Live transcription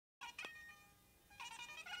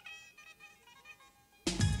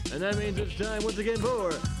And that means it's time once again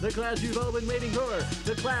for the class you've all been waiting for.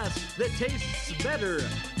 The class that tastes better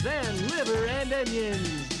than liver and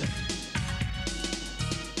onions.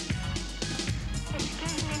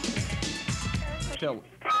 Alice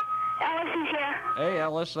is here. Hey,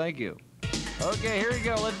 Alice, thank you. Okay, here we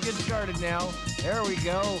go. Let's get started now. There we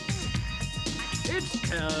go. It's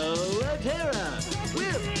Terra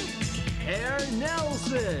with Herr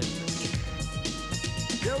Nelson.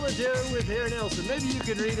 Tele with Herr Nelson. Maybe you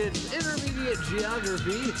can read its intermediate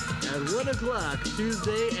geography at 1 o'clock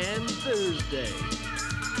Tuesday and Thursday.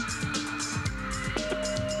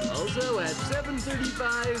 Also at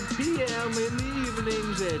 7:35 p.m. in the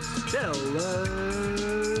evenings, it's Tele.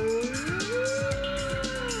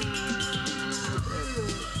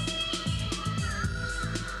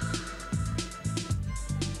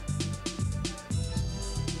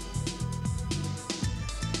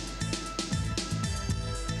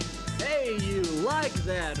 Hey, you like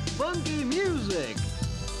that funky music?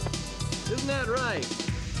 Isn't that right?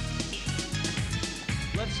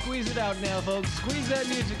 Let's squeeze it out now, folks. Squeeze that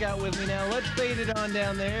music out with me now. Let's fade it on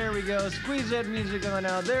down there. There we go. Squeeze that music on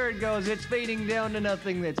out. There it goes. It's fading down to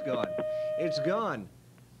nothing. That's gone. It's gone.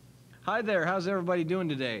 Hi there. How's everybody doing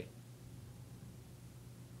today?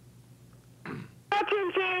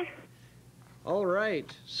 All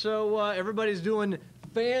right. So everybody's doing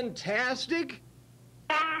fantastic.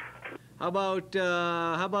 How about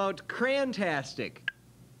crantastic?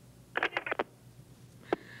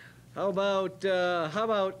 How about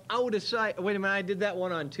out of sight? Wait a minute, I did that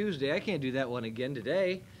one on Tuesday. I can't do that one again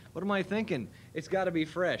today. What am I thinking? It's got to be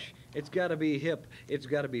fresh. It's got to be hip. It's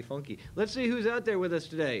got to be funky. Let's see who's out there with us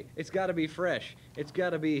today. It's got to be fresh. It's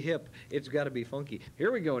got to be hip. It's got to be funky.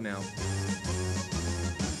 Here we go now.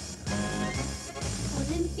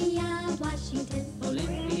 Olympia, Washington.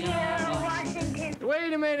 Olympia, Washington.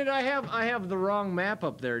 Wait a minute, I have the wrong map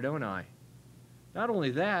up there, don't I? Not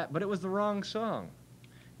only that, but it was the wrong song.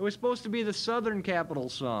 It was supposed to be the Southern Capital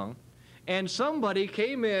song, and somebody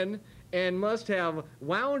came in and must have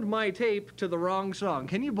wound my tape to the wrong song.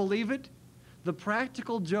 Can you believe it? The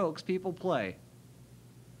practical jokes people play.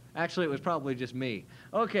 Actually, it was probably just me.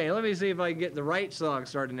 Okay, let me see if I can get the right song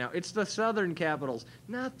started now. It's the Southern Capitals,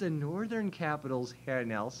 not the Northern Capitals, Herr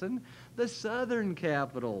Nelson. The Southern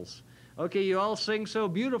Capitals. Okay, you all sing so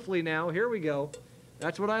beautifully now. Here we go.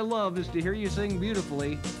 That's what I love, is to hear you sing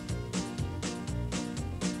beautifully.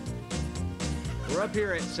 We're up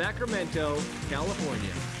here at Sacramento,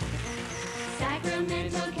 California.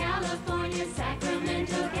 Sacramento, California,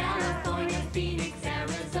 Sacramento, California, Phoenix,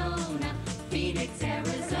 Arizona, Phoenix,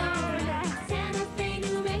 Arizona, Santa Fe,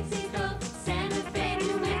 New Mexico, Santa Fe,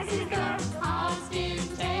 New Mexico, Austin,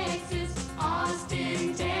 Texas,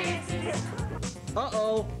 Austin, Texas.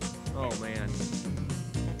 Uh-oh. Oh, man.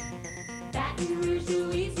 Baton Rouge,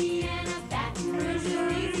 Louisiana, Baton Rouge,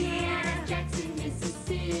 Louisiana, Jackson,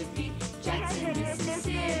 Mississippi, Jackson,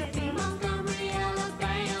 Mississippi, Montgomery,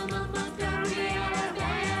 Alabama, Montgomery,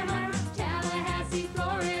 Alabama, Tallahassee,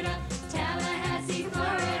 Florida, Tallahassee,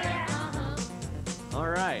 Florida, All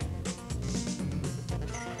right.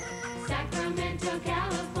 Sacramento,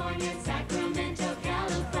 California, Sacramento,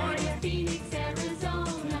 California, Phoenix,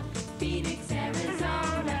 Arizona, Phoenix,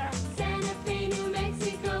 Arizona, Santa Fe, New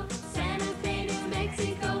Mexico, Santa Fe, New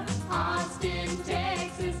Mexico, Austin,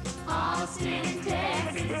 Texas, Austin,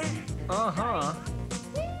 Texas. Uh-huh.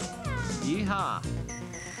 Yeehaw.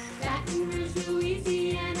 Baton Rouge,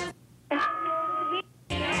 Louisiana,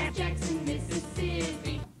 Jackson,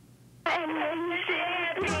 Mississippi,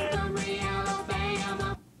 Montgomery,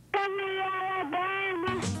 Alabama,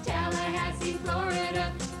 Tallahassee,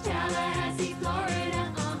 Florida, Tallahassee, Florida,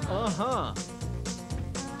 Uh-huh.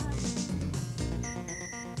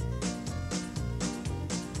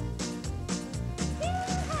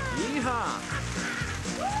 Yeehaw.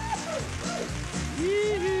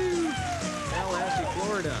 Yee-hoo. Tallahassee,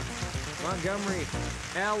 Florida. Montgomery,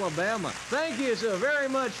 Alabama. Thank you so very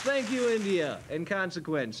much. Thank you, India, and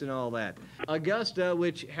Consequence and all that. Augusta,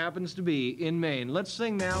 which happens to be in Maine. Let's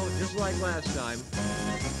sing now, just like last time.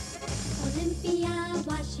 Olympia,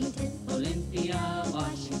 Washington, Olympia,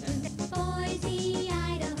 Washington, Boise,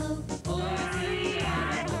 Idaho, Boise,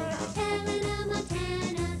 Idaho, Helena,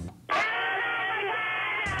 Montana,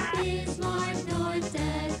 Bismarck, North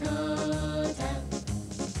Dakota,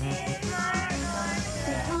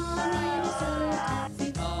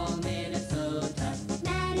 St. Paul, Minnesota,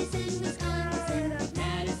 Madison, Wisconsin,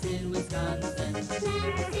 Madison, Wisconsin,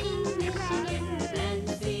 Lansing, Michigan,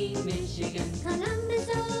 Lansing, Michigan, Columbus,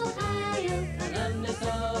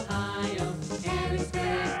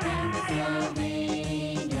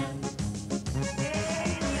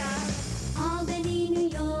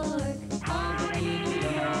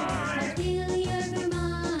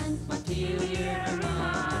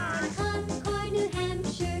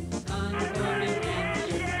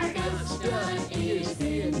 is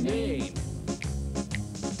the name.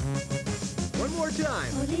 One more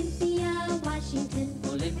time. Olympia, Washington.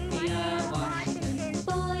 Olympia, Washington.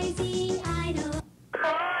 Boise, Idaho.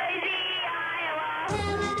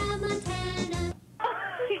 Helena, Montana.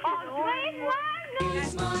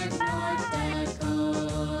 Bismarck, North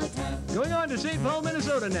Dakota. Going on to St. Paul,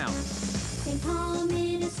 Minnesota now. St. Paul,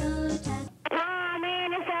 Minnesota.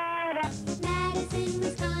 Madison,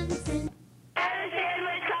 Wisconsin.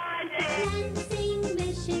 Lansing,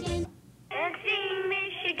 Michigan.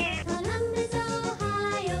 Columbus,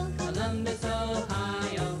 Ohio. Columbus,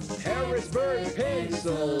 Ohio. Harrisburg,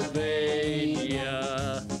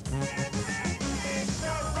 Pennsylvania.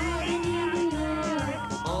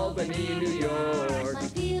 Albany, New York.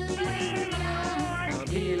 Albany, New York.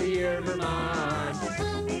 Montpelier, Vermont.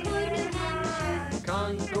 Montpelier, Vermont.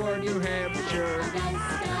 Concord, New Hampshire.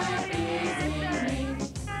 Concord, New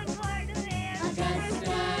Hampshire.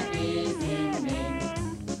 Augusta is in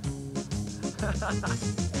Maine.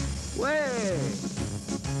 Way!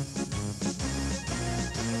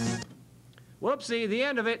 Whoopsie, the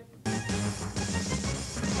end of it.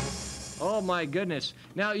 Oh my goodness.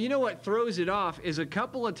 Now, you know what throws it off is a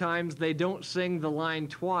couple of times they don't sing the line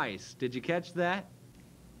twice. Did you catch that?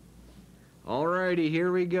 Alrighty,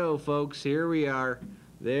 here we go, folks. Here we are.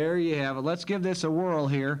 There you have it. Let's give this a whirl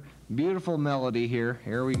here. Beautiful melody here.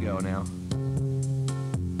 Here we go now.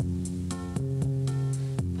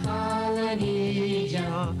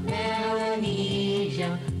 Polynesia,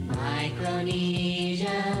 Melanesia,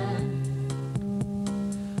 Micronesia.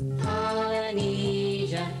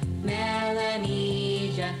 Polynesia,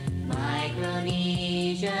 Melanesia,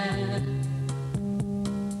 Micronesia.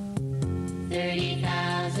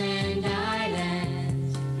 30,000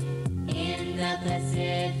 islands in the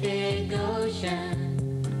Pacific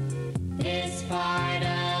Ocean. This part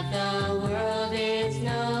of the world is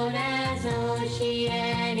known as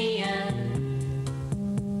Oceania.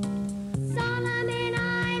 Solomon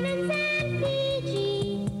Islands and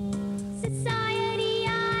Fiji. Society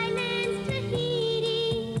Islands,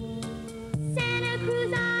 Tahiti. Santa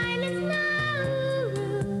Cruz Islands,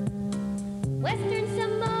 Nauru. Western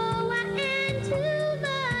Samoa and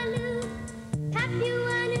Tuvalu.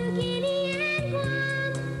 Papua New Guinea and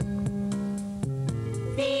Guam.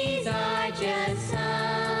 These are just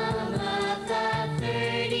some of the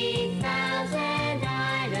 30,000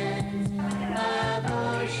 islands of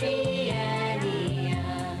Oceania.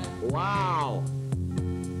 Wow.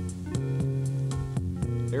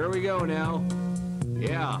 Here we go now.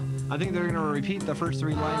 Yeah, I think they're going to repeat the first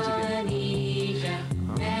three lines again. Polynesia,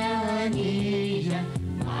 Melanesia,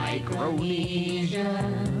 Micronesia.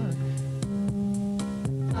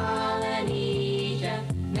 Polynesia,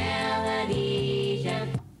 Melanesia,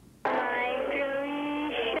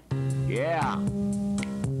 Yeah.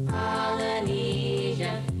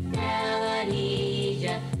 Polynesia,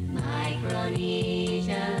 Melanesia,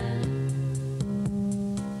 Micronesia.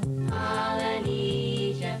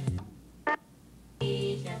 Polynesia,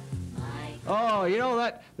 Melanesia, Oh, you know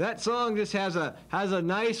that song just has a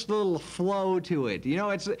nice little flow to it. You know,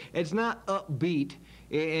 it's not upbeat,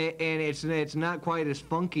 and it's not quite as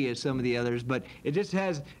funky as some of the others, but it's just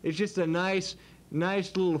a nice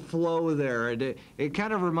little flow there. It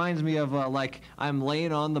kind of reminds me of like I'm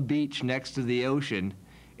laying on the beach next to the ocean,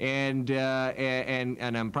 and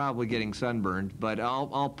I'm probably getting sunburned, but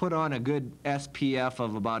I'll put on a good SPF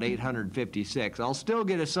of about 856. I'll still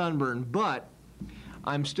get a sunburn, but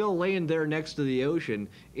I'm still laying there next to the ocean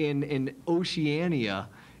in Oceania,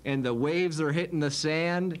 and the waves are hitting the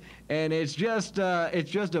sand, and it's just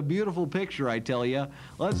a beautiful picture, I tell you.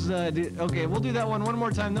 Let's okay, we'll do that one more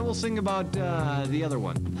time, then we'll sing about the other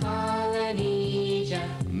one. Polynesia,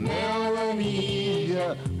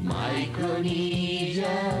 Melanesia, Micronesia.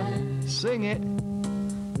 Sing it.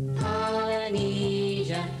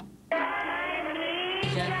 Polynesia,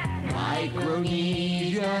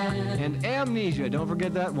 Micronesia and amnesia. Don't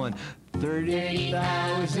forget that one.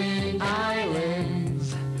 30,000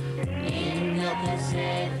 islands in the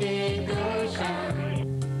Pacific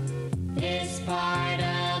Ocean. This part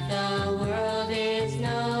of the world is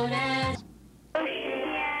known as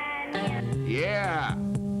Oceania. Yeah.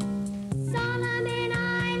 Solomon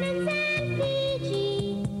Islands and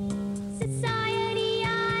Fiji. Society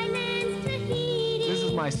Islands, Tahiti. This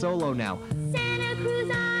is my solo now. Santa Cruz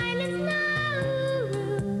Islands,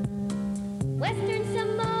 Nauru. Western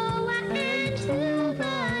Samoa and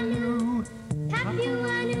Tuvalu.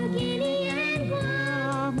 Papua New Guinea and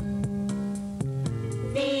Guam.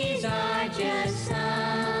 These are just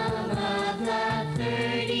some of the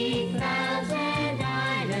 30,000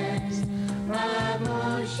 islands of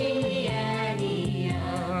Oceania.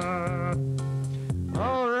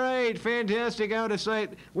 fantastic out of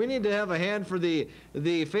sight. We need to have a hand for the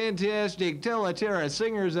fantastic Tele Terra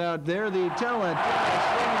singers out there. The Tele Terra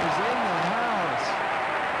singers in the house.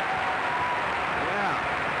 Yeah.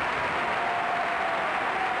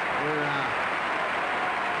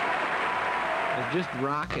 We're just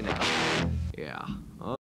rocking it. Yeah.